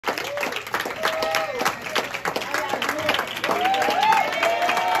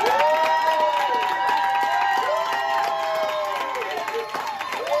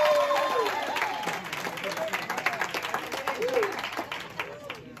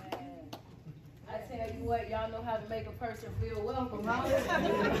what, y'all know how to make a person feel welcome, huh?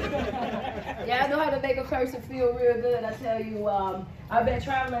 Y'all know how to make a person feel real good. I tell you, I've been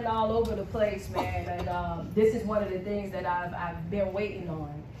traveling all over the place, man, and this is one of the things that I've been waiting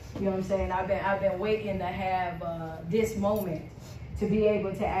on. You know what I'm saying? I've been waiting to have this moment to be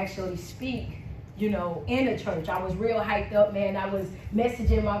able to actually speak, you know, in the church. I was real hyped up, man. I was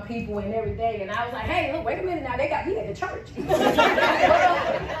messaging my people and everything, and I was like, hey, look, wait a minute now, they got me at the church. You know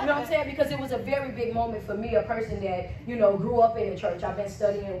what I'm saying? Because it was a very big moment for me, a person that, you know, grew up in the church. I've been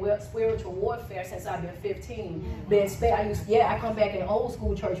studying spiritual warfare since I've been 15. I come back in old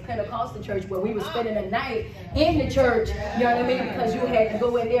school church, Pentecostal church, where we were spending the night in the church, you know what I mean? Because you had to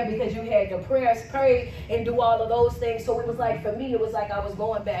go in there because you had to pray and do all of those things. So it was like, for me, it was like I was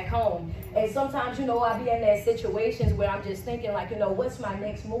going back home. And sometimes, you know, I'll be in that situations where I'm just thinking like, you know, what's my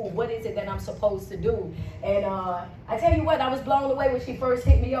next move? What is it that I'm supposed to do? And I tell you what, I was blown away when she first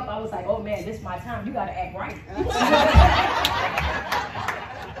hit me up. I was like, oh man, this is my time. You got to act right.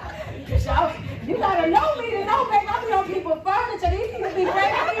 You got to know me to know, baby. I be on people's furniture. These people be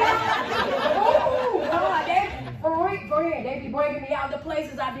breaking me out. Ooh, God, they be breaking me out the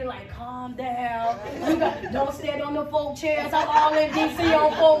places. I be like, calm down. Don't stand on the folk chairs. I'm all in DC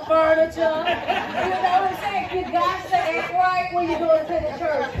on folk furniture. You know what I'm saying? You got to act right when you go into the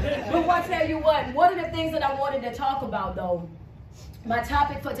church. But I tell you what, one of the things that I wanted to talk about, though, my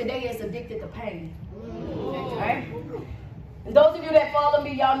topic for today is addicted to pain. Right? And those of you that follow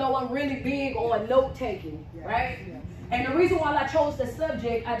me, y'all know I'm really big on note-taking, right? And the reason why I chose the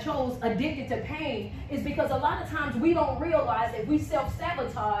subject, I chose addicted to pain, is because a lot of times we don't realize that we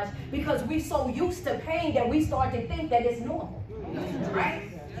self-sabotage because we're so used to pain that we start to think that it's normal, right?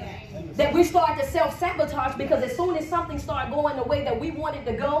 That we start to self-sabotage because as soon as something started going the way that we want it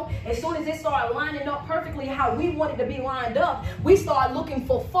to go, as soon as it started lining up perfectly how we want it to be lined up, we start looking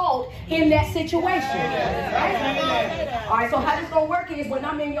for fault in that situation. Right? All right, so how this gonna work is when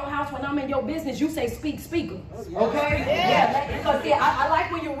I'm in your house, when I'm in your business, you say speaker. Okay? Yeah, because I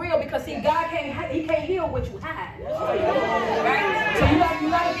like when you're real because see, God can't heal what you hide. Right? So you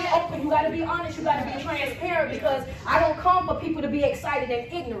gotta be open, you gotta be honest, you gotta be transparent because I don't come for people to be excited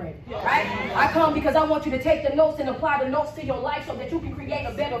and ignorant. Right? I come because I want you to take the notes and apply the notes to your life so that you can create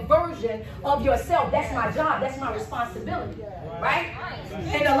a better version of yourself. That's my job. That's my responsibility. Right?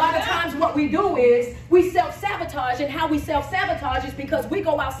 And a lot of times what we do is we self-sabotage, and how we self-sabotage is because we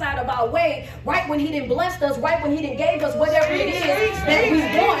go outside of our way right when he didn't bless us, right when he didn't gave us whatever it is that we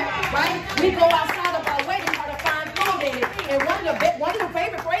want, right? We go outside of our way to try to find fault in it. And one of the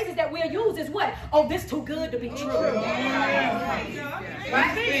favorite phrases that we'll use is what? Oh, this too good to be true. Right?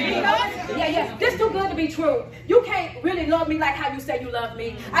 Yeah. This too good to be true. You can't really love me like how you say you love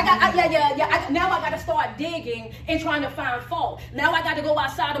me. Now I got to start digging and trying to find fault. Now I got to go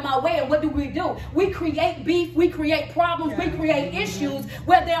outside of my way. And what do? We create beef. We create problems. We create issues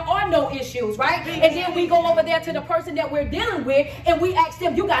where there are no issues, right? And then we go over there to the person that we're dealing with and we ask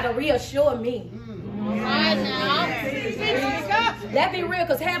them, you got to reassure me. Right now. That be real,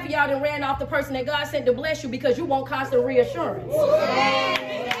 because half of y'all done ran off the person that God sent to bless you because you want constant reassurance.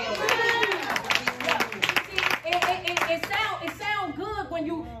 It sounds good when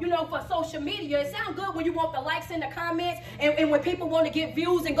you know, for social media. It sounds good when you want the likes and the comments, and when people want to get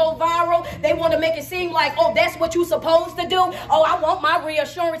views and go viral, they want to make it seem like, oh, that's what you're supposed to do. Oh, I want my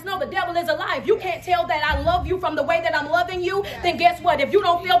reassurance. No, the devil is alive. You can't tell that I love you from the way that I'm loving you. Then guess what? If you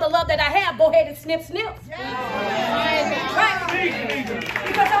don't feel the love that I have, go ahead and snip. Right?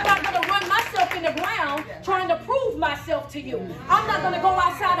 Because I'm not going to run myself in the ground trying to prove myself to you. I'm not going to go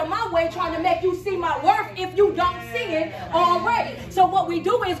outside of my way trying to make you see my worth if you don't see it already. So what we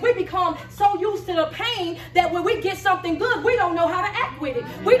do is we become so used to the pain that when we get something good, we don't know how to act with it.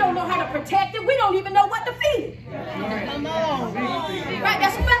 We don't know how to protect it. We don't even know what to feed. Come on. Right?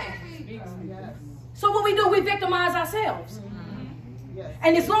 That's a fact. So what we do, we victimize ourselves.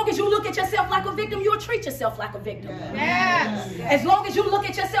 And as long as you look at yourself like a victim, you'll treat yourself like a victim. Yes. As long as you look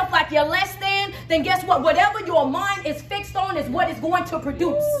at yourself like you're less than, then guess what? Whatever your mind is fixed on is what it's going to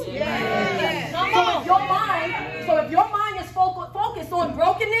produce. Yes. So if your mind is focused on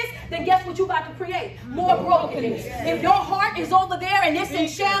brokenness, then guess what you about to create? More brokenness. If your heart is over there and it's in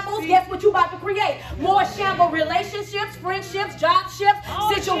shambles, guess what you about to create? More shamble relationships, friendships, job shifts,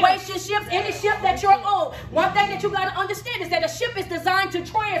 situationships, any ship that you're on. One thing that you got to understand is that a ship is designed to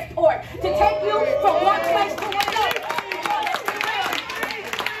transport, to take you from one place to another.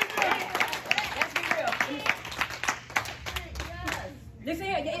 Listen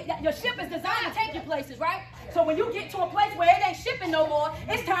here, your ship is designed to take you places, right? So when you get to a place where it ain't shipping no more,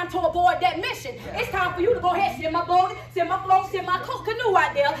 it's time to abort that mission. It's time for you to go ahead, send my boat, send my float, send my canoe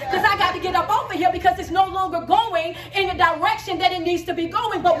out there, because I got to get up over here. here because it's no longer going in the direction that it needs to be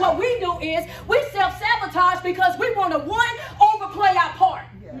going. But what we do is we self-sabotage because we want to, one, overplay our part.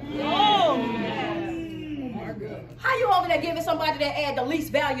 How you over there giving somebody that add the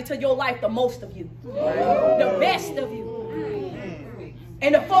least value to your life the most of you? The best of you.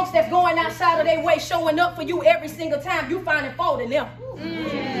 And the folks that's going outside of their way, showing up for you every single time, you finding fault in them.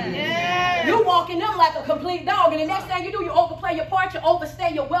 You walking them like a complete dog, and the next thing you do, you overplay your part, you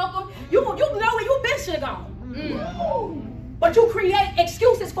overstay your welcome. You know where you been should have gone. But you create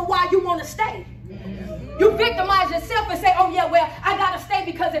excuses for why you want to stay. You victimize yourself and say, oh yeah, well, I got to stay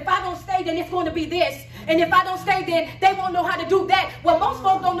because if I don't stay, then it's going to be this. And if I don't stay, then they won't know how to do that. Well, most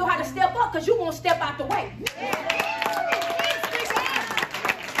folks don't know how to step up because you won't step out the way.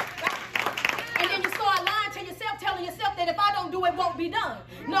 And then you start lying to yourself, telling yourself that if I don't do it, it won't be done.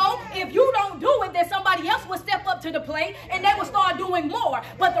 No, if you don't do it, then somebody else will step up to the plate and they will start doing more.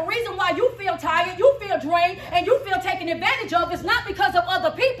 But the reason why you feel tired, you feel drained, and you feel taken advantage of is not because of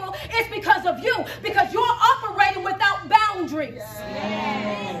other people, it's because of you. Because you're operating without boundaries.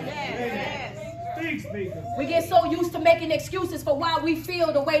 We get so used to making excuses for why we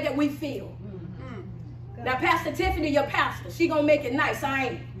feel the way that we feel. Now, Pastor Tiffany, your pastor, she gonna make it nice, I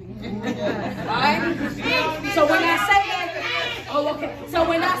ain't. Alright? So when I say that, oh okay. So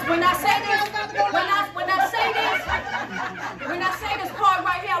when I say this part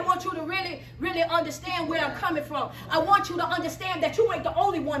right here, I want you to really understand where I'm coming from. I want you to understand that you ain't the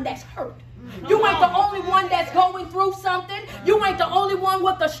only one that's hurt. You ain't the only one that's going through something. You ain't the only one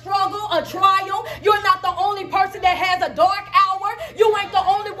with a struggle, a trial. You're not the only person that has a dark hour. You ain't the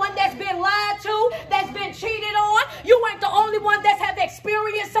only one that's been lied to, that's been cheated on. You ain't the only one that's have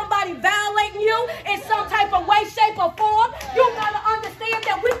experienced somebody violating you in some type of way, shape, or form. You gotta understand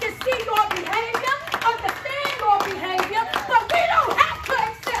that we can see your behavior, understand your behavior, but we don't have to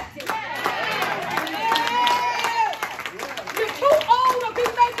accept it. You're too old to be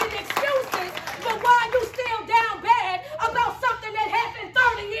making excuses for why you still down bad about something that happened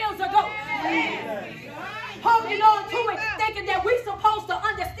 30 years ago. Holding on to it, thinking that we're supposed to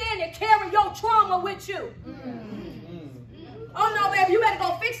understand and carry your trauma with you. Oh no, baby, you better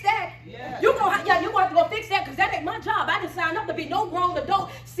go fix that. You gonna have to go fix that because that ain't my job. I didn't sign up to be no grown adult,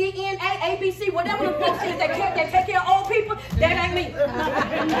 CNA, ABC, whatever the folks is that take care of old people. That ain't me.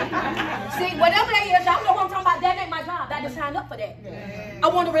 See, whatever that is, y'all know what I'm talking about. That ain't my job. I didn't sign up for that. I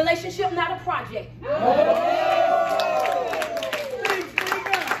want a relationship, not a project.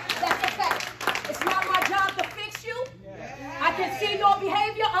 That's a fact. It's not my job to fix you. I can see your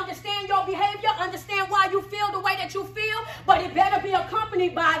behavior, understand your behavior, understand why you feel the way that you feel, but it better be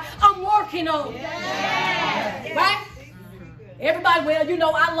accompanied by, I'm working on it. Right? Everybody, well, you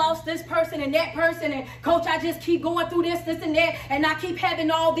know, I lost this person and that person, and coach, I just keep going through this and that, and I keep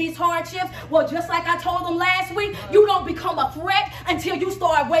having all these hardships. Well, just like I told them last week, you don't become a threat until you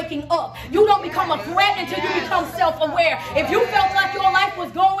start waking up. You don't become a threat until you become self-aware. If you felt like your life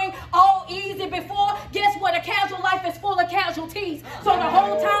was going all easy before, guess what? A casual life is full of casualties. So the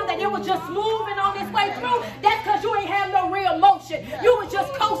whole time that it was just moving on its way through, that's because you ain't have no real motion. You was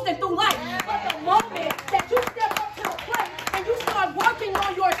just coasting through life. But the moment that you step up to the plate, and you start working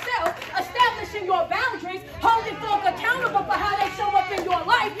on yourself, establishing your boundaries, holding folks accountable for how they show up in your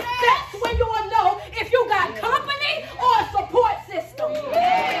life, that's when you will know if you got company or a support system. Because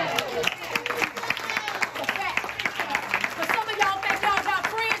some of y'all think y'all got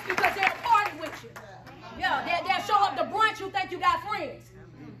friends because they're partying with you. Yeah, they'll show up to brunch, you think you got friends.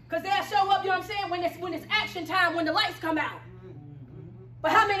 Because they'll show up, you know what I'm saying, when it's action time, when the lights come out.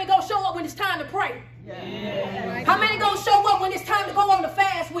 But how many gonna show up when it's time to pray? How many gonna show up when it's time to go on the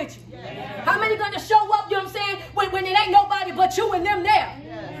fast with you? How many gonna show up, you know what I'm saying, when it ain't nobody but you and them there?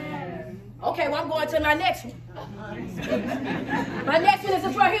 Okay, well, I'm going to my next one. My next one is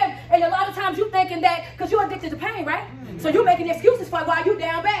this right here. And a lot of times you thinking that, because you're addicted to pain, right? So you're making excuses for why you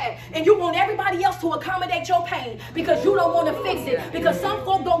down bad. And you want everybody else to accommodate your pain because you don't want to fix it. Because some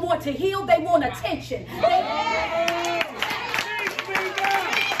folk don't want to heal, they want attention.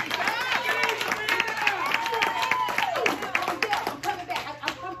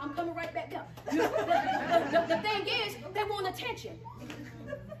 The thing is, they want attention.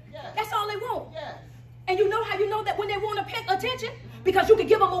 That's all they want. And you know how you know that when they want attention? Because you can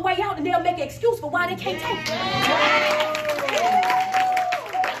give them a way out and they'll make an excuse for why they can't take it.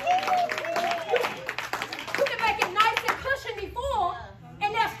 You can make it nice and cushiony for them,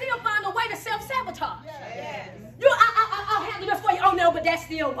 and they'll still find a way to self-sabotage. I'll handle this for you. Oh no, but that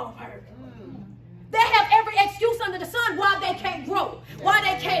still won't hurt. They have every excuse under the sun why they can't grow, why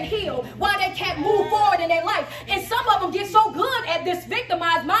they can't heal, why they can't move forward in their life. And some of them get so good at this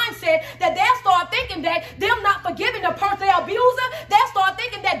victimized mindset that they'll start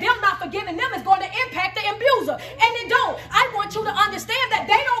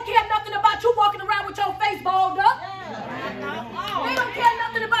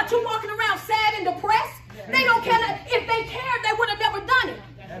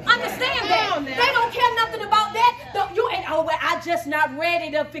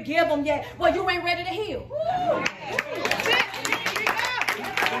ready to forgive them yet. Well, you ain't ready to heal.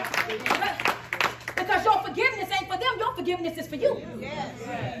 Because your forgiveness ain't for them. Your forgiveness is for you.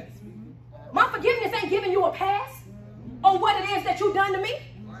 My forgiveness ain't giving you a pass on what it is that you've done to me.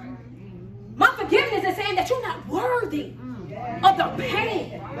 My forgiveness is saying that you're not worthy of the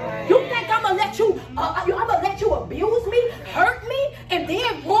pain. You think I'm gonna let you abuse me, hurt me, and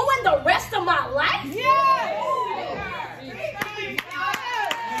then ruin the rest of my life? You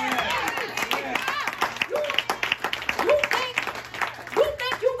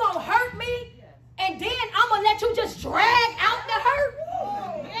think you gonna hurt me, and then I'm gonna let you just drag out the hurt?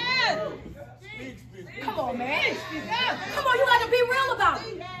 Come on, man. Come on, you gotta be real about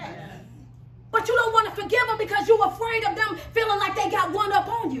it. But you don't want to forgive them because you're afraid of them feeling like they got one up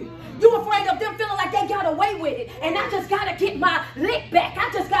on you. You're afraid of them feeling like they got away with it. And I just got to get my lick back. I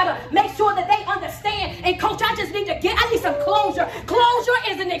just got to make sure that they understand. And coach, I need some closure. Closure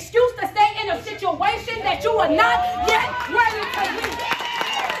is an excuse to stay in a situation that you are not yet ready to leave.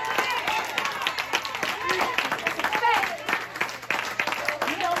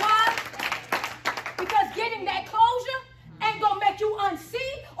 You know why? Because getting that closure ain't going to make you unsee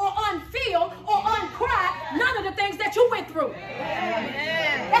or unfeel or uncry none of the things that you went through.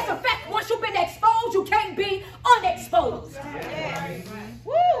 That's a fact. Once you've been exposed, you can't be unexposed.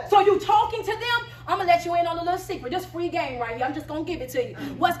 So you talking to them, I'm going to let you in on a little secret. This free game right here. I'm just going to give it to you.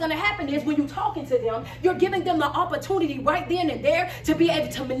 What's going to happen is when you're talking to them, you're giving them the opportunity right then and there to be able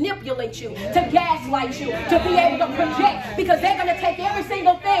to manipulate you, to gaslight you, to be able to project. Because they're going to take every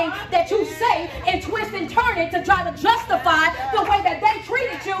single thing that you say and twist and turn it to try to justify the way that they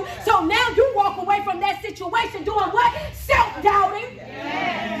treated you. So now you walk away from that situation doing what? Self-doubting.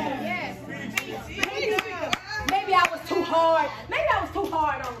 Maybe I was too hard. Maybe I was too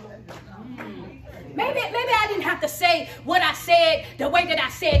hard on them. Maybe I didn't have to say what I said the way that I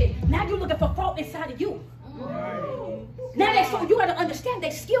said it. Now you're looking for fault inside of you. Now you got to understand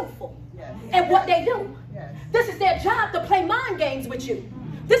they're skillful at what they do. This is their job to play mind games with you.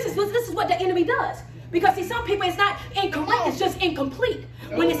 This is what the enemy does. Because see, some people, it's not incorrect, it's just incomplete.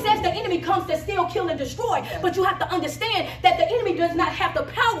 When it says the enemy comes to steal, kill, and destroy, but you have to understand that the enemy does not have the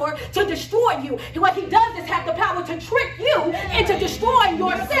power to destroy you. What he does is have the power to trick you into destroying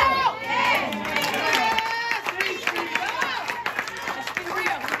yourself. Let's be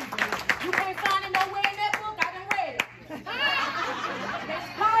real. You can't find it nowhere in that book. I done read it. That's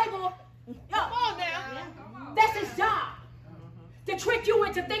Bible. Come on now. That's his job. To trick you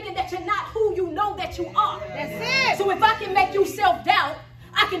into thinking that you're not who you know that you are. That's it. So if I can make you self-doubt,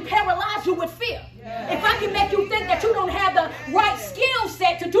 I can paralyze you with fear. If I can make you think that you don't have the right skill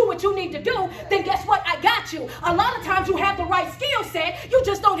set to do what you need to do, then guess what? I got you. A lot of times you have the right skill set, you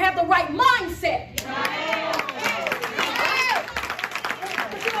just don't have the right mindset.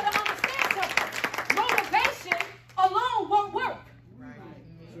 But you got to understand something. Motivation alone won't work.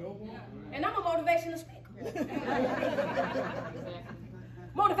 And I'm a motivational speaker.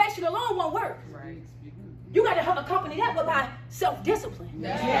 Motivation alone won't work. You got to accompany that with by self-discipline.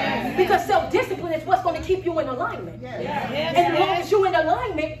 Because self-discipline is what's going to keep you in alignment. And as long as you're in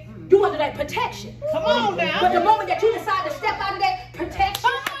alignment, you're under that protection. Come on now. But the moment that you decide to step out of that protection,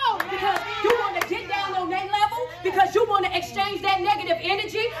 because you want to get down on that level, because you want to exchange that negative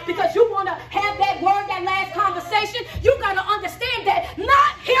energy, because you want to have that word, that last conversation, you got to understand that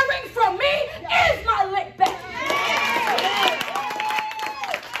not hearing from me is my lick back.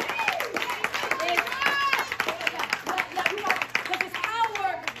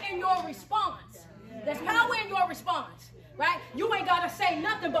 There's power in your response, right? You ain't gotta say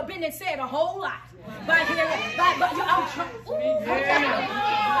nothing but been and said a whole lot. Let's be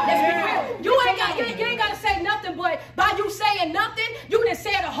real. You ain't gotta say nothing, but by you saying nothing, you done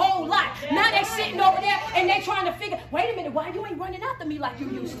said a whole lot. Now they sitting over there and they trying to figure, wait a minute, why you ain't running after me like you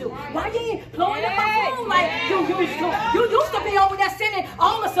used to? Why you ain't blowing up my phone like you used to? You used to be over there sending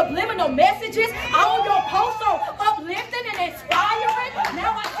all the subliminal messages, all your posts are uplifting and inspiring.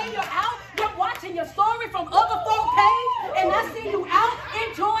 Now I see you out. You're watching your story from other folk page, and I see you out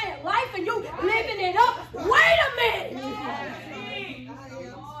enjoying life and you living it up. Wait a minute.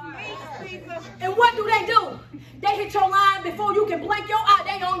 And what do? They hit your line before you can blink your eye.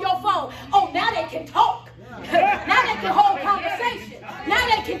 They on your phone. Oh, now they can talk. Now they can hold conversation. Now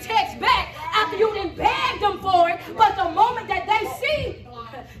they can text back after you done begged them for it. But the moment that they see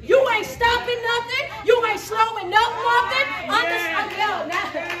you ain't stopping nothing, you ain't slowing up nothing,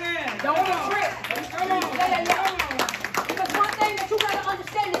 don't be tricked. Because one thing that you gotta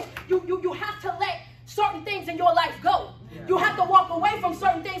understand is you have to let certain things in your life go. You have to walk away from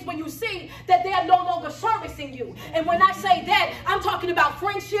certain things when you see that they are no longer servicing in you. And when I say that, I'm talking about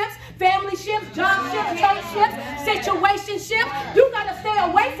friendships, family ships, job ships, church ships, situationships. You got to stay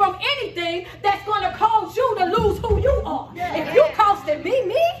away from anything that's going to cause you to lose who you are. If you costing me,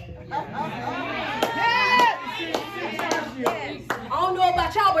 I don't know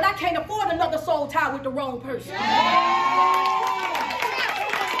about y'all, but I can't afford another soul tie with the wrong person.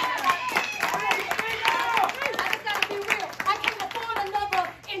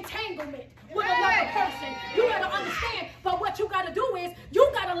 With another person. You got to understand, but what you got to do is you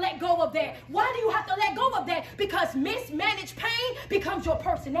got to let go of that. Why do you have to let go of that? Because mismanaged pain becomes your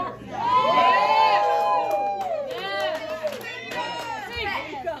personality.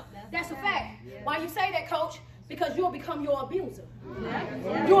 That's a fact. Why you say that, Coach? Because you'll become your abuser.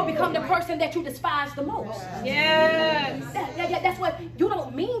 You'll become the person that you despise the most. Yes. That's what, you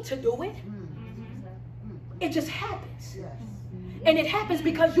don't mean to do it. It just happens. And it happens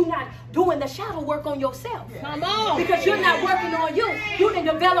because you're not doing the shadow work on yourself. Come on. Because you're not working on you. You didn't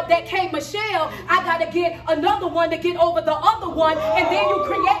develop that K. Michelle. I got to get another one to get over the other one. And then you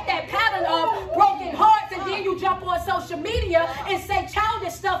create that pattern of broken hearts. And then you jump on social media and say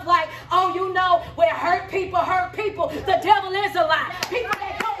childish stuff like, oh, you know, where hurt people hurt people. The devil is a lie. People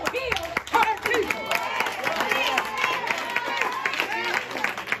that don't heal hurt people.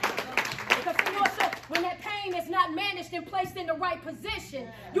 When that pain is not managed and placed in the right position,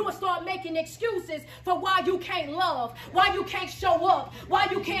 you will start making excuses for why you can't love, why you can't show up, why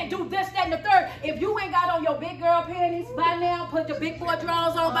you can't do this, that, and the third. If you ain't got on your big girl panties by now, put the big boy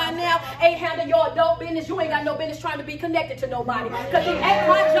drawers on by now, ain't handle your adult business, you ain't got no business trying to be connected to nobody. Because it ain't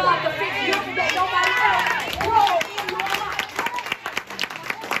my job to fix you that nobody else grow in your life.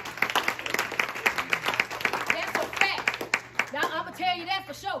 That's a fact. Now, I'm going to tell you that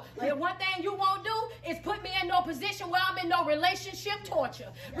for sure. The one thing you won't do is put me in no position where I'm in no relationship torture.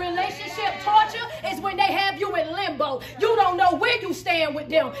 Relationship torture is when they have you in limbo. You don't know where you stand with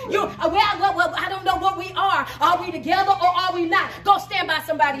them. I don't know what we are. Are we together or are we not? Go stand by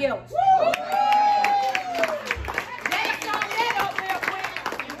somebody else.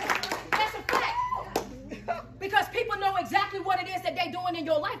 That's a fact. Because people know exactly what it is that they're doing in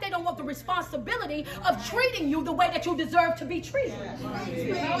your life. They don't want the responsibility of treating you the way that you deserve to be treated.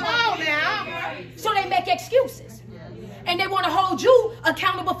 Come on now. So they make excuses. And they want to hold you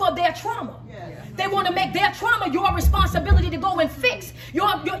accountable for their trauma. They want to make their trauma your responsibility to go and fix.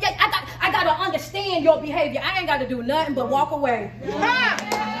 I got to understand your behavior. I ain't got to do nothing but walk away. The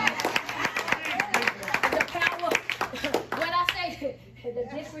power, what I say, the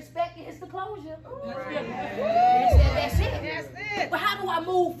disrespect is the closure. That's it. But how do I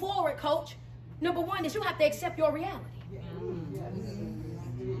move forward, Coach? Number one is you have to accept your reality.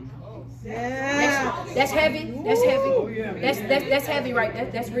 That's heavy. That's heavy. That's heavy right there.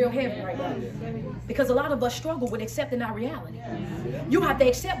 That's real heavy right there. Because a lot of us struggle with accepting our reality. You have to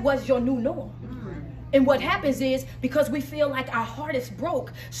accept what's your new norm. And what happens is, because we feel like our heart is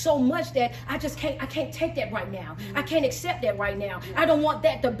broke so much that I can't take that right now. I can't accept that right now. I don't want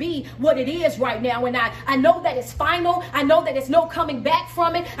that to be what it is right now. And I know that it's final. I know that there's no coming back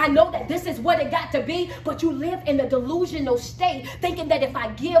from it. I know that this is what it got to be. But you live in a delusional state, thinking that if I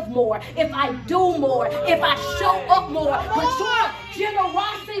give more, if I do more, if I show up more, but your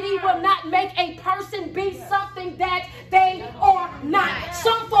generosity will not make a person be something that they are not.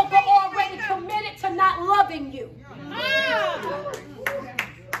 Some folk are already committed to not loving you. That's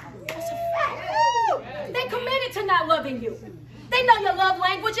a fact. They committed to not loving you. They know your love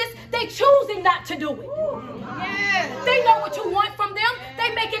languages. They choosing not to do it. They know what you want from them.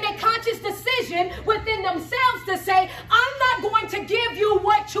 They making a conscious decision within themselves to say, I'm not going to give you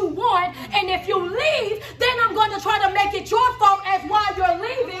what you want, and if you leave, then I'm going to try to make it your fault as why you're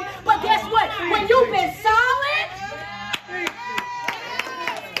leaving. But guess what? When you've been solid,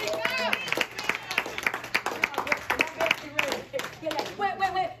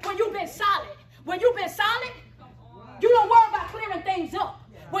 when you've been solid, you don't worry about clearing things up.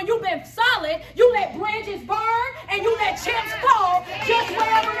 When you've been solid, you let bridges burn and you let chips fall just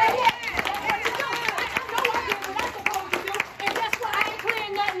wherever they are. I know I did what I'm supposed to do, and guess what? I ain't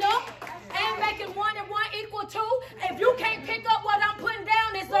clearing nothing up. I ain't making 1 and 1 equal 2. If you can't pick up what I'm putting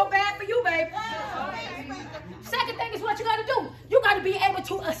down, it's so bad for you, baby. Second thing is what you got to do. You got to be able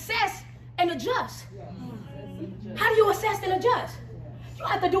to assess and adjust. How do you assess and adjust? You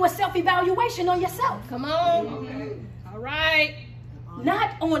have to do a self-evaluation on yourself. Come on. All right.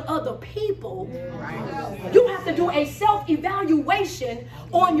 Not on other people. You have to do a self-evaluation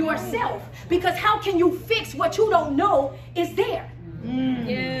on yourself. Because how can you fix what you don't know is there?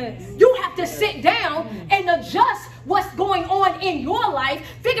 Yes. You have to sit down and adjust what's going on in your life,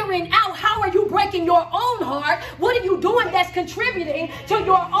 figuring out how are you breaking your own heart, what are you doing that's contributing to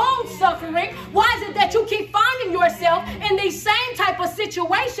your own suffering. Why is it that you keep finding yourself in these same type of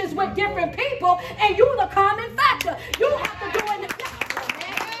situations with different people, and you the common factor? You have to do it.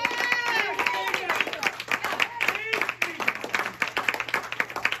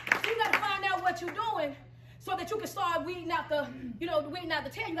 You got to find out what you're doing so that you can start weeding out the, weeding out the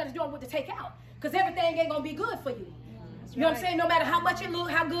tail. You got to know what to take out, because everything ain't going to be good for you. You know what I'm saying? No matter how much it look,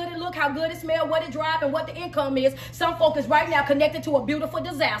 how good it smell, what it drive, and what the income is. Some folk is right now connected to a beautiful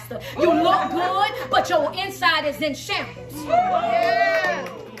disaster. You look good, but your inside is in shambles. Yeah.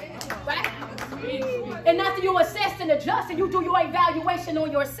 Right? And after you assess and adjust and you do your evaluation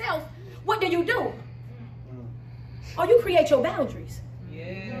on yourself, what do? Oh, you create your boundaries.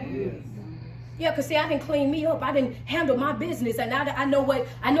 Yeah, because see, I didn't clean me up. I didn't handle my business. And I know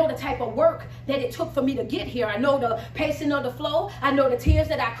the type of work that it took for me to get here. I know the pacing of the flow. I know the tears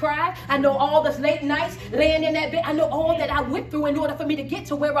that I cried. I know all the late nights laying in that bed. I know all that I went through in order for me to get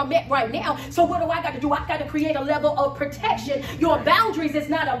to where I'm at right now. So what do I got to do? I got to create a level of protection. Your boundaries is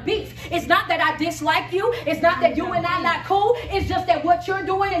not a beef. It's not that I dislike you. It's not that you and I not cool. It's just that what you're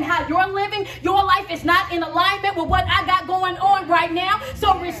doing and how you're living, your life is not in alignment with what I got going on right now.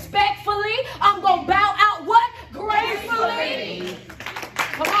 So respectfully, I'm going to bow out what? Gracefully.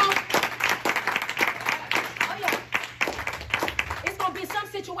 Come on. Oh, yeah. It's going to be some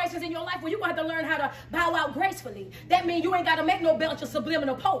situations in your life where you're going to have to learn how to bow out gracefully. That means you ain't got to make no bunch of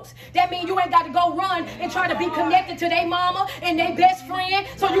subliminal posts. That means you ain't got to go run and try to be connected to their mama and their best friend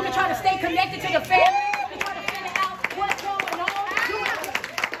so you can try to stay connected to the family and try to figure out what's going on.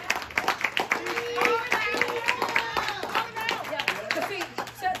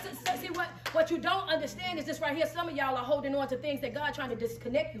 What you don't understand is this right here. Some of y'all are holding on to things that God trying to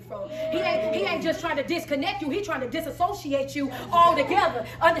disconnect you from. He ain't just trying to disconnect you. He trying to disassociate you altogether.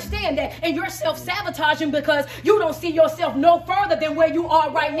 Understand that. And you're self-sabotaging because you don't see yourself no further than where you are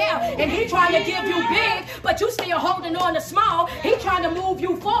right now. And he trying to give you big, but you still holding on to small. He trying to move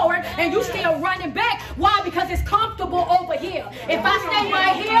you forward, and you still running back. Why? Because it's comfortable over here. If I stay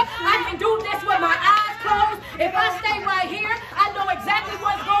right here, I can do this with my eyes closed. If I stay right here, I know exactly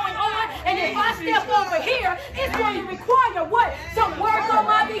what's going on. And if I step over here, it's going to require what? Some work on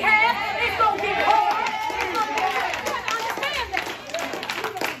my behalf. It's going to get hard. It's going to get hard. Understand that.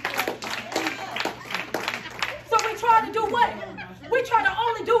 So we try to do what? We try to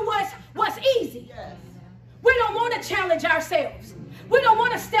only do what's easy. We don't want to challenge ourselves. We don't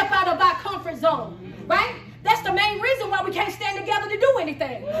want to step out of our comfort zone. Right? That's the main reason why we can't stand together to do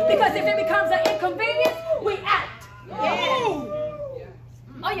anything. Because if it becomes an inconvenience, we out. Yeah.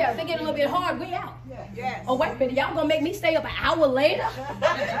 Oh yeah, if it get a little bit hard, we out. Yes. Oh wait a minute, y'all gonna make me stay up an hour later?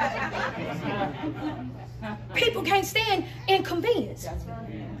 People can't stand inconvenience.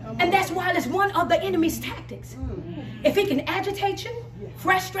 And that's why it's one of the enemy's tactics. If he can agitate you,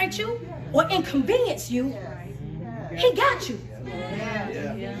 frustrate you, or inconvenience you, he got you.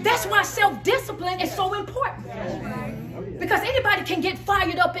 That's why self-discipline is so important. Because anybody can get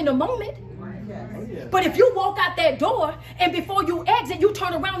fired up in a moment. But if you walk out that door and before you exit, you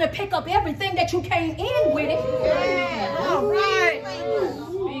turn around and pick up everything that you came in with it, all right,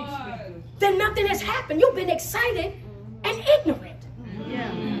 then nothing has happened. You've been excited and ignorant.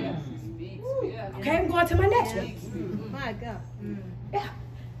 Okay, I'm going to my next one. My God. Yeah.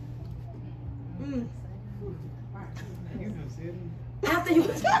 After you...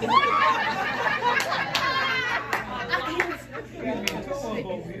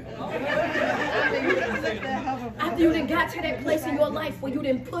 After you done got to that place in your life where you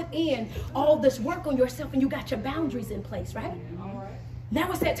didn't put in all this work on yourself and you got your boundaries in place, right? Now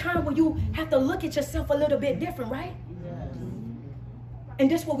it's that time where you have to look at yourself a little bit different, right? And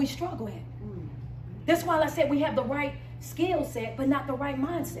this is what we struggle at. That's why I said we have the right skill set, but not the right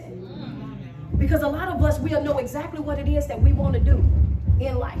mindset. Because a lot of us, we'll know exactly what it is that we want to do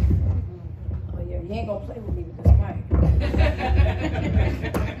in life. Oh yeah, you ain't gonna play with me with this mic.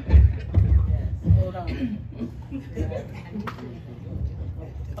 Hold on.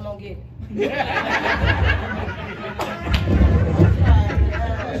 Come on, get it.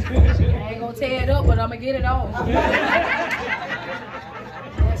 I ain't gonna tear it up, but I'm gonna get it off.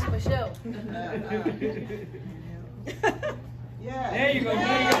 That's for sure. Yeah. There you go.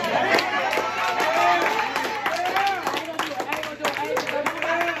 There you go.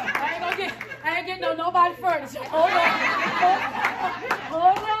 I ain't getting nobody furniture. Hold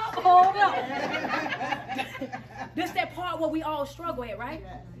on. This that part where we all struggle at, right?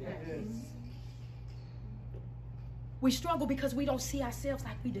 Yes. We struggle because we don't see ourselves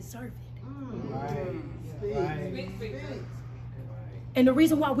like we deserve it. And the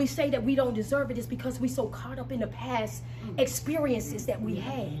reason why we say that we don't deserve it is because we're so caught up in the past experiences that we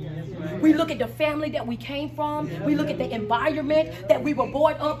had. We look at the family that we came from. We look at the environment that we were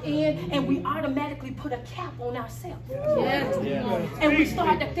brought up in, and we automatically put a cap on ourselves. And we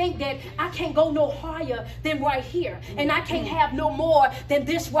start to think that I can't go no higher than right here, and I can't have no more than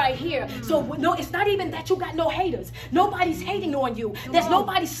this right here. So no, it's not even that you got no haters. Nobody's hating on you. There's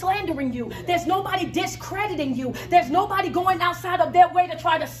nobody slandering you. There's nobody discrediting you. There's nobody going outside of their way to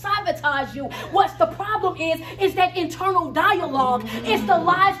try to sabotage you. What's the problem is that internal dialogue. It's the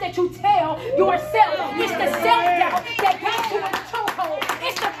lies that you tell yourself. It's the self-doubt that gets you in the chokehold.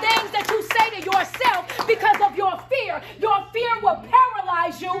 It's the things that you say to yourself because of your fear. Your fear will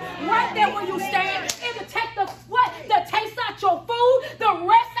paralyze you right there where you stand. It'll take the taste out your food, the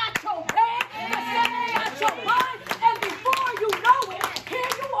rest out your bed, the sanity out your mind, and before you know it,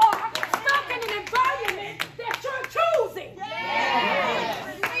 here you are, stuck in an environment that you're choosing.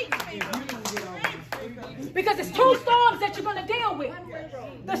 Because it's two storms that you're going to deal with.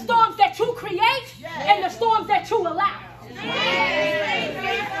 The storms that you create and the storms that you allow.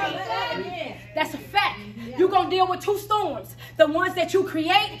 That's a fact. You're going to deal with two storms. The ones that you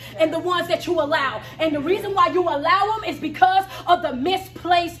create and the ones that you allow. And the reason why you allow them is because of the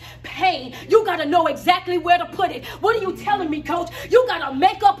misplaced pain. You got to know exactly where to put it. What are you telling me, coach? You got to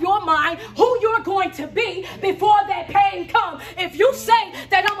make up your mind who you're going to be before that pain comes. If you say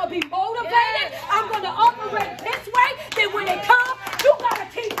that I'm going to be motivated, I'm going to operate this way, then when it comes, you got to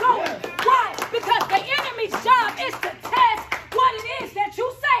keep going. Why? Because the enemy's job is to test what it is that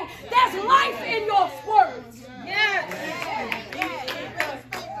you say. There's life in your words. Yeah.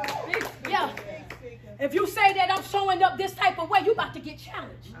 If you say that I'm showing up this type of way, you about to get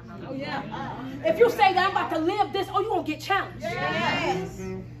challenged. If you say that I'm about to live this, you won't get challenged.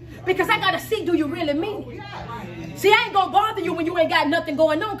 Because I got to see, do you really mean it? See, I ain't going to bother you when you ain't got nothing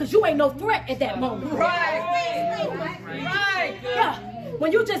going on because you ain't no threat at that moment. Yeah.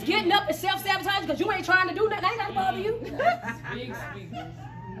 When you just getting up and self-sabotage because you ain't trying to do nothing, I ain't got to bother you.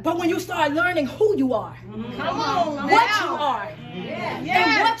 But when you start learning who you are, what you are,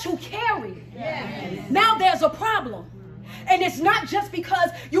 and what you carry, now there's a problem. And it's not just because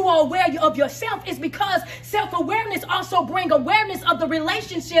you are aware of yourself. It's because self-awareness also brings awareness of the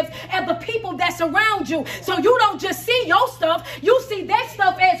relationships and the people that surround you. So you don't just see your stuff, you see their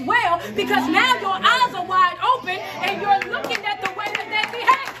stuff as well, because now your eyes are wide open and you're looking at the way that they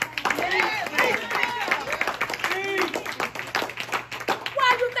behave. Why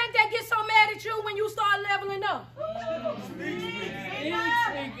do you think they get so mad at you when you start leveling up?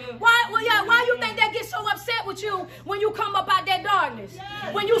 Why you think they get so upset with you when you come up out that darkness?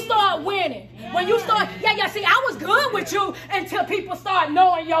 When you start winning? When you start, see, I was good with you until people start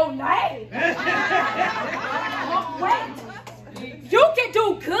knowing your name. Wait, you can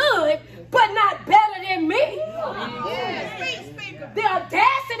do good, but not better than me. The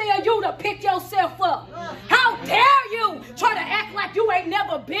audacity of you to pick yourself up. How dare you try to act like you ain't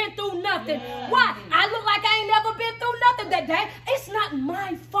never been through nothing? Why? I look like I ain't never been through nothing that day. It's not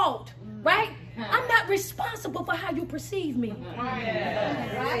my fault, right? I'm not responsible for how you perceive me.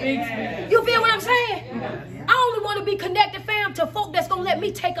 You feel what I'm saying? I only want to be connected, fam, to folk that's going to let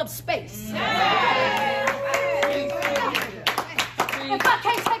me take up space. If I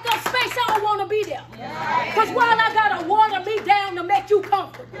can't take up space, I don't want to be there. Because while I got to water me down to make you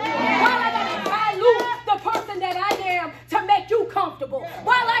comfortable, while I got to dilute the person that I am to make you comfortable,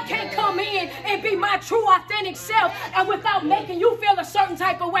 while I can't come in and be my true, authentic self and without making you feel a certain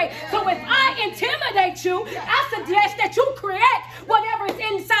type of way. So if I intimidate you, I suggest that you create whatever is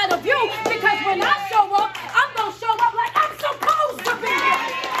inside of you, because when I show up, I'm going to show up like I'm supposed to be.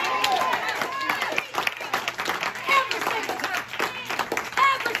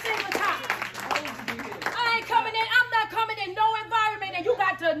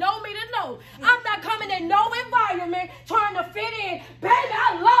 To know me to know. I'm not coming in no environment trying to fit in. Baby,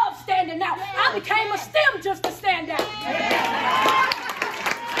 I love standing out. I became a STEM just to stand out.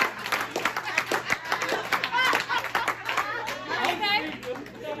 Okay?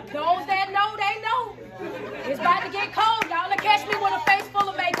 Those that know, they know. It's about to get cold. Y'all will catch me with a face full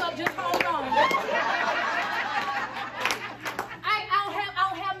of makeup. Just hold on.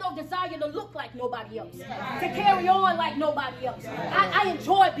 Desire to look like nobody else, to carry on like nobody else. I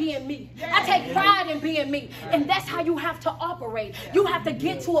enjoy being me. I take pride in being me. And that's how you have to operate. You have to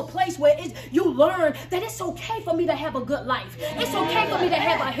get to a place where you learn that it's okay for me to have a good life. It's okay for me to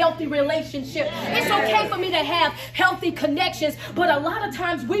have a healthy relationship. It's okay for me to have healthy connections. But a lot of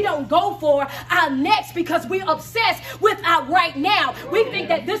times we don't go for our next because we're obsessed with our right now. We think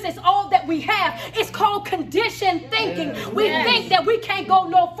that this is all that we have. It's called conditioned thinking. We think that we can't go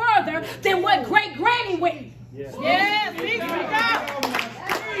no further than what great granny went.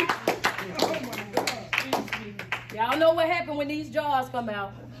 Y'all know what happened when these jars come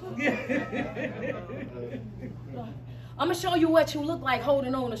out. I'm going to show you what you look like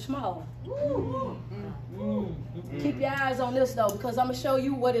holding on to small. Keep your eyes on this, though, because I'm going to show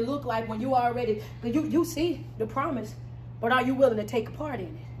you what it looked like when you already, you see the promise, but are you willing to take a part in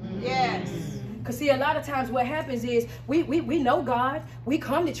it? Yes. Because, see, a lot of times what happens is we know God. We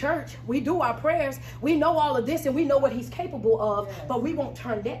come to church. We do our prayers. We know all of this, and we know what he's capable of, but we won't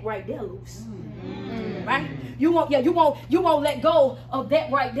turn that right there loose. Right? You won't let go of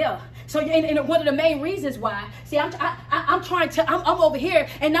that right there. So, and one of the main reasons why, see, I'm over here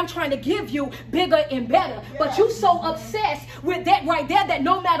and I'm trying to give you bigger and better, but you so obsessed with that right there that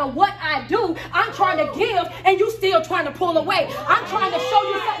no matter what I do, I'm trying to give and you still trying to pull away. I'm trying to show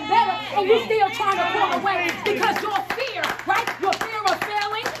you something better and you still trying to pull away because your fear, right? Your fear of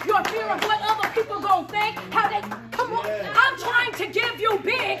failing, your fear of what other people gonna think, how they, come on. I'm trying to give you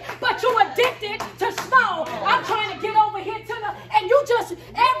big, but you addicted to small. I'm trying to get over here to the, and you just,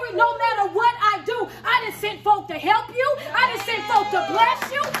 no matter what I do, I done sent folk to help you. I done sent folk to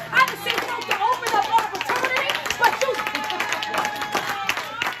bless you. I done sent folk to open up opportunity. But you,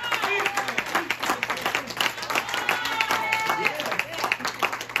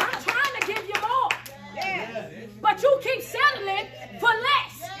 I'm trying to give you more. But you keep settling for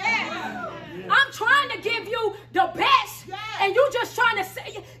less. I'm trying to give you the best, and you just trying to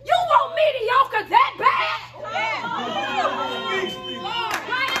say, you want mediocre that bad?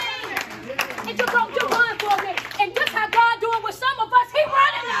 And you run for me. And this how God doing with some of us. He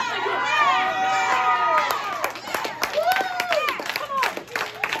running after you. Come on.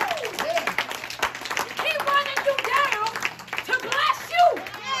 He running you down to bless you.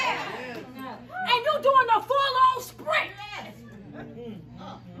 And you doing a full-on sprint.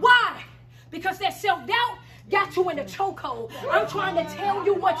 Why? Because that self-doubt got you in a chokehold. I'm trying to tell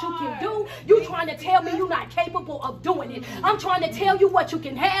you what you can do. You trying to tell me you're not capable of doing it. I'm trying to tell you what you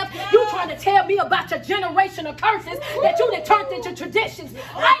can have. You trying to tell me about your generational curses that you done turned into traditions.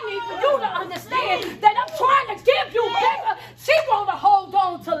 I need for you to understand that I'm trying to give you bigger. She want to hold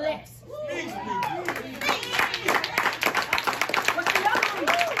on to less.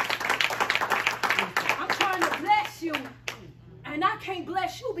 I'm trying to bless you. And I can't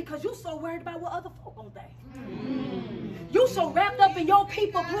bless you because you're so worried about what other folk gonna think. You so wrapped up in your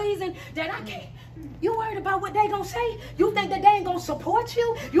people pleasing that I can't. You worried about what they gonna say? You think that they ain't gonna support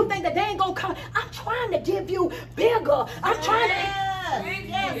you? You think that they ain't gonna come? I'm trying to give you bigger. I'm trying to.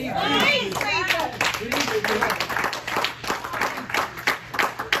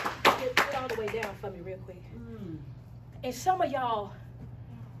 Get all the way down for me real quick. And some of y'all,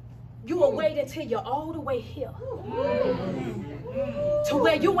 you will wait until you're all the way here to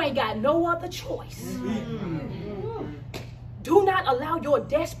where you ain't got no other choice. Do not allow your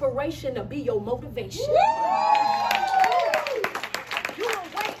desperation to be your motivation. You will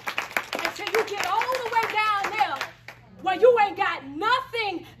wait until you get all the way down there where you ain't got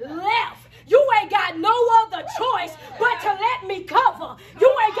nothing left. You ain't got no other choice but to let me cover.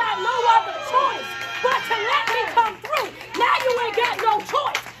 You ain't got no other choice but to let me come through. Now you ain't got no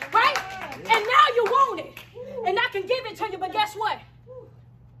choice, right? And now you want it. And I can give it to you, but guess what?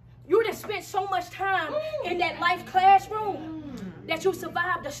 You done spent so much time in that life classroom that you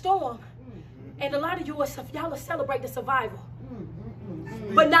survived the storm. And a lot of you, y'all will celebrate the survival.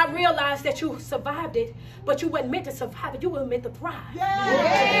 But not realize that you survived it, but you weren't meant to survive it. You were meant to thrive. You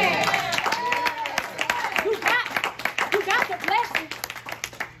got the blessing,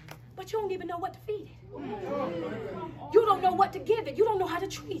 but you don't even know what to feed it. You don't know what to give it. You don't know how to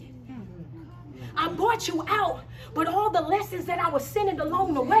treat it. I brought you out, but all the lessons that I was sending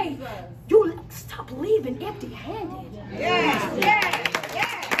along the way, you stop leaving empty-handed.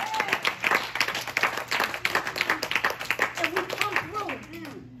 And we come through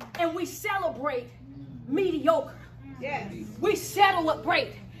and we celebrate mediocre. We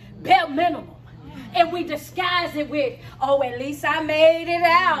celebrate bare minimum. And we disguise it with, oh, at least I made it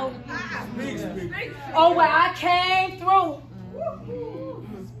out. Oh, well, I came through.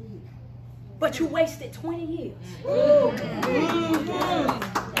 But you wasted 20 years.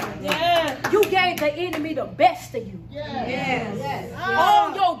 You gave the enemy the best of you.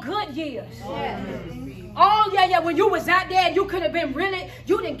 All your good years. Oh, when you was out there and you could have been really,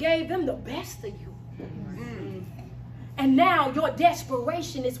 you done gave them the best of you. And now your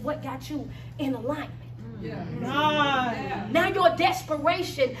desperation is what got you in alignment. Now your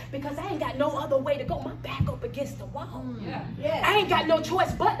desperation, because I ain't got no other way to go. My back up against the wall. I ain't got no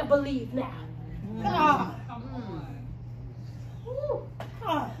choice but to believe now.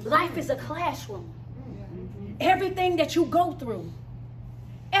 Life is a classroom. Everything that you go through,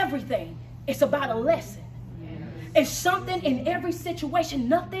 everything, it's about a lesson. It's something in every situation.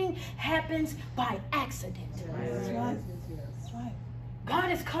 Nothing happens by accident. That's right.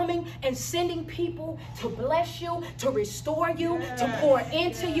 God is coming and sending people to bless you, to restore you, to pour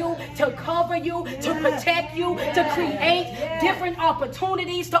into you, to cover you, to protect you, to create different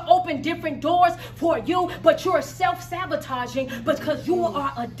opportunities, to open different doors for you. But you're self-sabotaging because you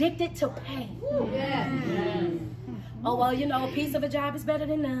are addicted to pain. Oh, well, you know, a piece of a job is better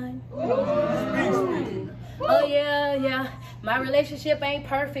than none. Oh, yeah. My relationship ain't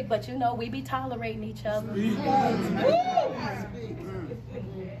perfect, but, you know, we be tolerating each other.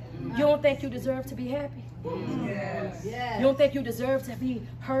 You don't think you deserve to be happy? You don't think you deserve to be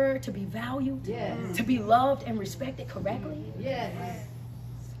heard, to be valued, to be loved and respected correctly?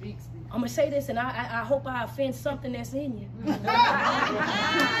 I'm going to say this, and I hope I offend something that's in you.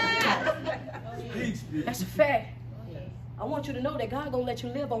 That's a fact. I want you to know that God going to let you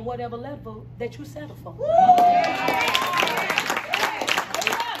live on whatever level that you settle for.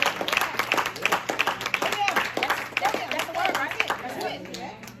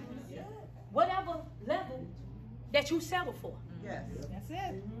 Whatever level that you settle for. That's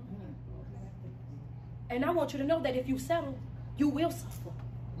it. And I want you to know that if you settle, you will suffer.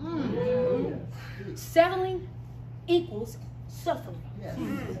 Settling equals suffering.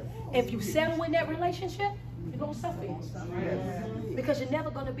 If you settle in that relationship, you're going to suffer. Because you're never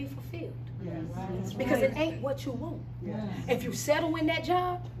going to be fulfilled. Because it ain't what you want. If you settle in that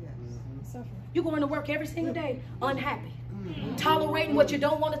job, you're going to work every single day unhappy. Tolerating what you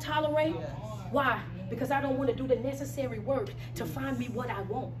don't want to tolerate. Why? Because I don't want to do the necessary work to find me what I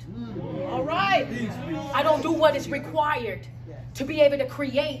want. All right. I don't do what is required to be able to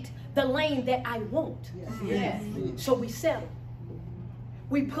create the lane that I want. So we settle.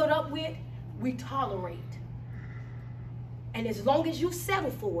 We put up with, we tolerate. And as long as you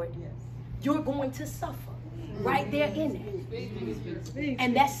settle for it, you're going to suffer right there in it.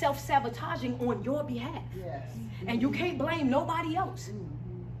 And that's self-sabotaging on your behalf. And you can't blame nobody else.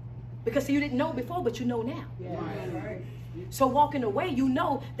 Because you didn't know before, but you know now. So walking away, you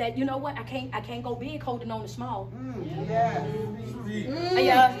know that, you know what, I can't go big holding on to small.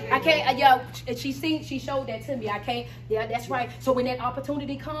 I can't, she showed that to me. I can't, that's right. So when that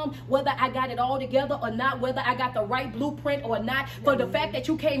opportunity comes, whether I got it all together or not, whether I got the right blueprint or not, for the fact that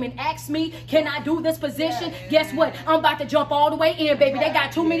you came and asked me, can I do this position? Guess what? I'm about to jump all the way in, baby. They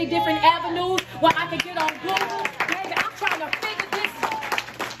got too many different avenues where I can get on Google. Baby, I'm trying to figure this out.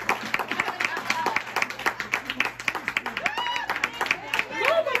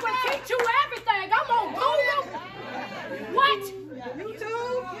 Google will teach you everything. I'm on Google. What?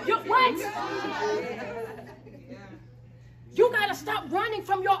 What? You gotta stop running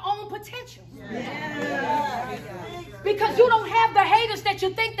from your own potential. Because you don't have the haters that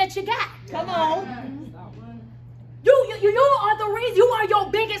you think that you got. Come on. You are the reason. You are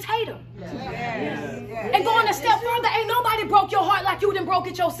your biggest hater. And going a step further, ain't nobody broke your heart like you done broke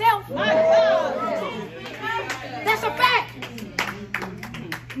it yourself. That's a fact.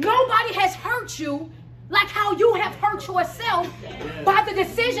 Nobody has hurt you like how you have hurt yourself by the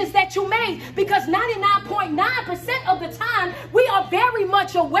decisions that you made. Because 99.9% of the time, we are very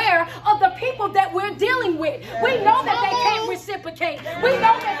much aware of the people that we're dealing with. We know that they can't reciprocate. We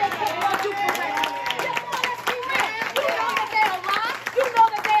know that they can't love you correctly. Let's be real. You know that they're lying. You know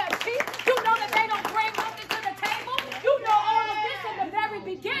that they're cheap. You know that they don't bring nothing to the table. You know all of this in the very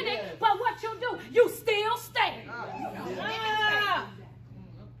beginning. But what you do, you still stay.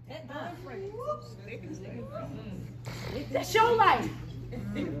 That's your life.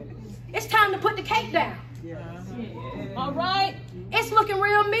 It's time to put the cake down. All right? It's looking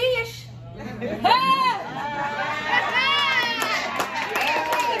real me-ish. And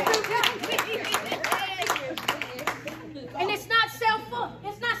it's not selfish.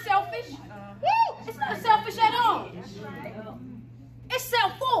 It's not selfish at all. It's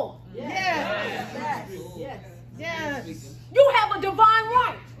self-full. Yes. You have a divine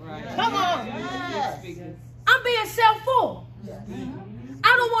right. Come on. I'm being self-full.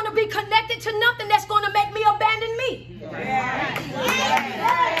 I don't want to be connected to nothing that's going to make me abandon me. I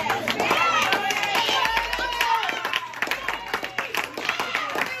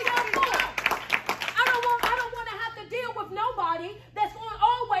don't want to have to deal with nobody that's going to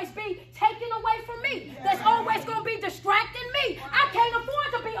always be taken away from me. That's always going to be distracting me. I can't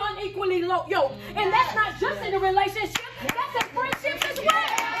afford to be unequally yoked. And that's not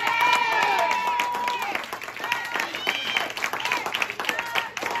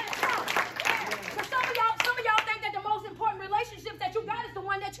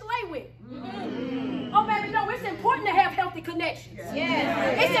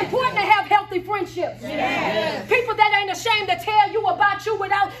friendships. People that ain't ashamed to tell you about you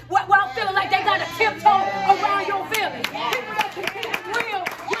without feeling like they got to tiptoe around your feelings. People that can keep it real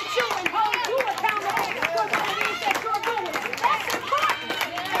with you and hold you accountable for what it is that you're doing. That's important.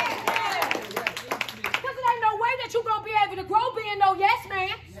 Because it ain't no way that you're going to be able to grow being no yes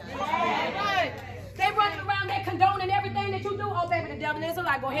man. They running around there condoning everything that you do. Oh, baby, the devil is a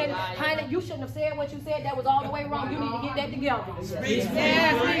lie. Go ahead, honey. You shouldn't have said what you said. That was all the way wrong. You need to get that together.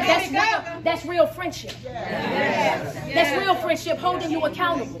 That's real friendship. That's real friendship, holding you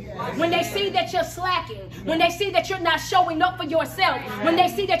accountable. When they see that you're slacking, when they see that you're not showing up for yourself, when they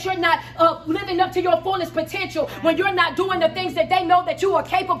see that you're not living up to your fullest potential, when you're not doing the things that they know that you are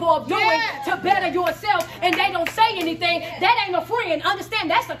capable of doing to better yourself, and they don't say anything, that ain't a friend. Understand,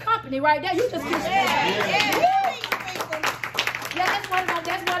 that's a company right there. You just keep that's one of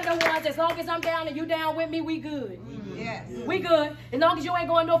the ones. As long as I'm down and you down with me, we good. Yes. We good. As long as you ain't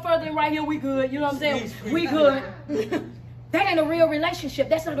going no further than right here, we good. You know what I'm saying? We good. That ain't a real relationship.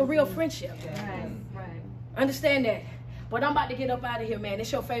 That's not a real friendship. Right. Understand that. But I'm about to get up out of here, man.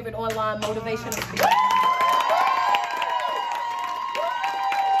 It's your favorite online motivational.